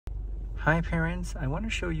Hi parents, I want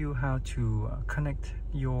to show you how to connect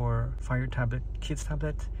your Fire tablet, kids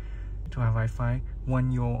tablet, to have Wi-Fi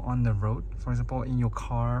when you're on the road, for example in your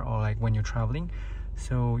car or like when you're traveling.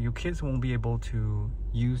 So your kids won't be able to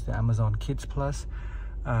use the Amazon Kids Plus,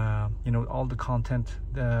 all the content,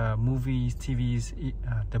 the movies, TVs,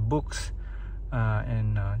 the books,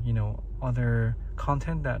 and other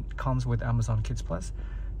content that comes with Amazon Kids Plus.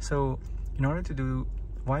 So in order to do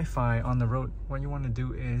Wi-Fi on the road, what you want to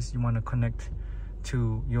do is you want to connect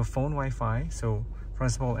to your phone Wi-Fi. So for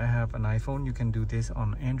example, I have an iPhone. You can do this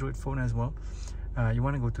on Android phone as well. You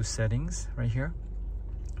want to go to settings right here,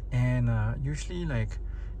 and usually like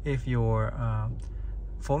if your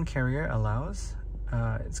phone carrier allows,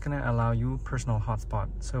 it's gonna allow you personal hotspot.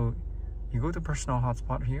 So you go to personal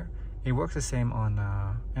hotspot here. It works the same on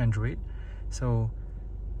Android. So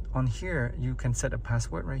on here you can set a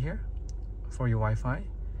password right here for your Wi-Fi,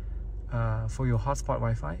 for your hotspot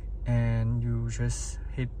Wi-Fi, and you just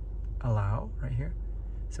hit allow right here.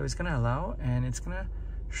 So it's gonna allow, and it's gonna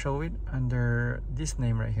show it under this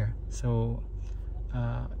name right here. So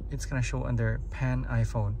it's gonna show under Pan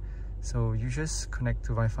iPhone. So you just connect to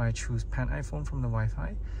Wi-Fi, choose Pan iPhone from the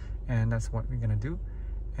Wi-Fi, and that's what we're gonna do.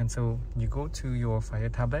 And so you go to your Fire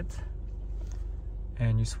tablet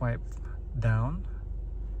and you swipe down,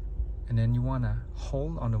 and then you want to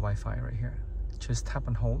hold on the Wi-Fi right here. Just tap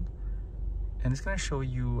and hold, and it's going to show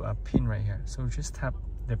you a pin right here. So just tap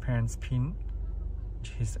the parent's pin,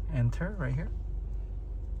 which is enter right here,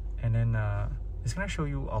 and then it's going to show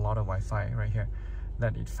you a lot of Wi-Fi right here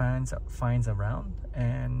that it finds around.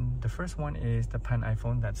 And the first one is the Pan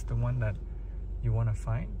iPhone. That's the one that you want to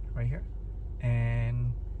find right here,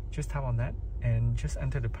 and just tap on that and just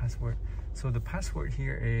enter the password. So the password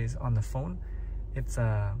here is on the phone. It's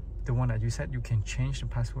the one that you said. You can change the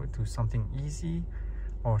password to something easy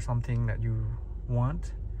or something that you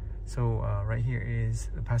want. So right here is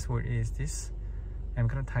the password is this. I'm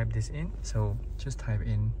gonna type this in. So just type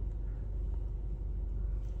in,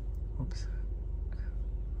 oops,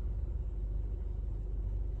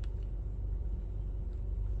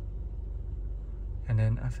 and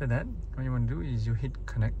then after that what you want to do is you hit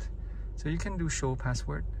connect. So you can do show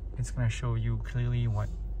password. It's gonna show you clearly what,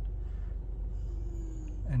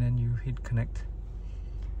 and then you hit connect,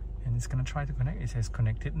 and it's gonna try to connect. It says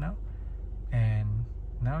connected now, and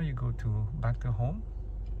now you go to back to home,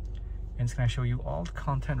 and it's gonna show you all the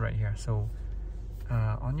content right here. So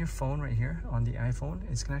on your phone right here, on the iPhone,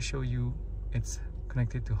 it's gonna show you it's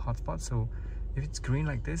connected to hotspot. So if it's green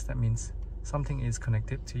like this, that means something is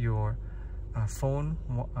connected to your phone,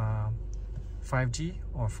 5G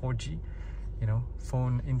or 4G,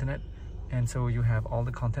 phone internet. And so you have all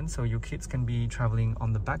the content. So your kids can be traveling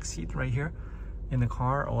on the back seat right here in the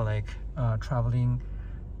car, or like traveling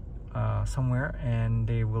somewhere, and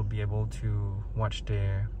they will be able to watch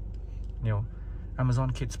their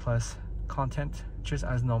Amazon Kids Plus content just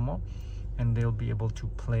as normal, and they'll be able to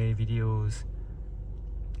play videos,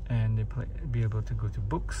 and be able to go to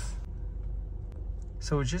books.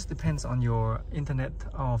 So it just depends on your internet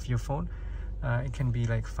of your phone. It can be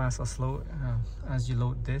like fast or slow as you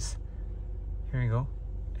load this. Here you go,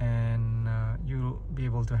 and you'll be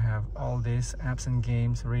able to have all these apps and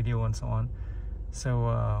games, radio, and so on.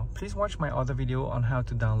 So please watch my other video on how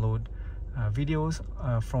to download videos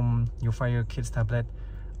from your Fire Kids tablet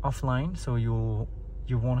offline, so you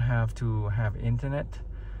won't have to have internet,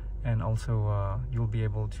 and also you'll be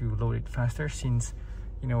able to load it faster, since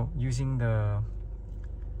using the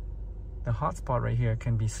hotspot right here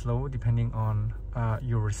can be slow depending on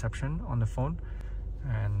your reception on the phone.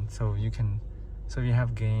 And so if you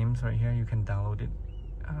have games right here, you can download it.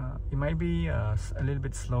 It might be a little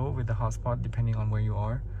bit slow with the hotspot depending on where you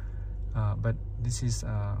are, but this is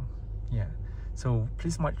yeah. So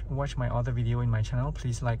please watch my other video in my channel.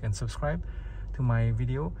 Please like and subscribe to my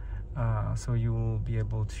video, so you will be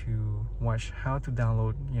able to watch how to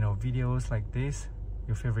download videos like this,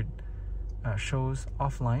 your favorite shows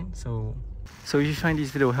offline. So if you find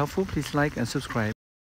this video helpful, please like and subscribe.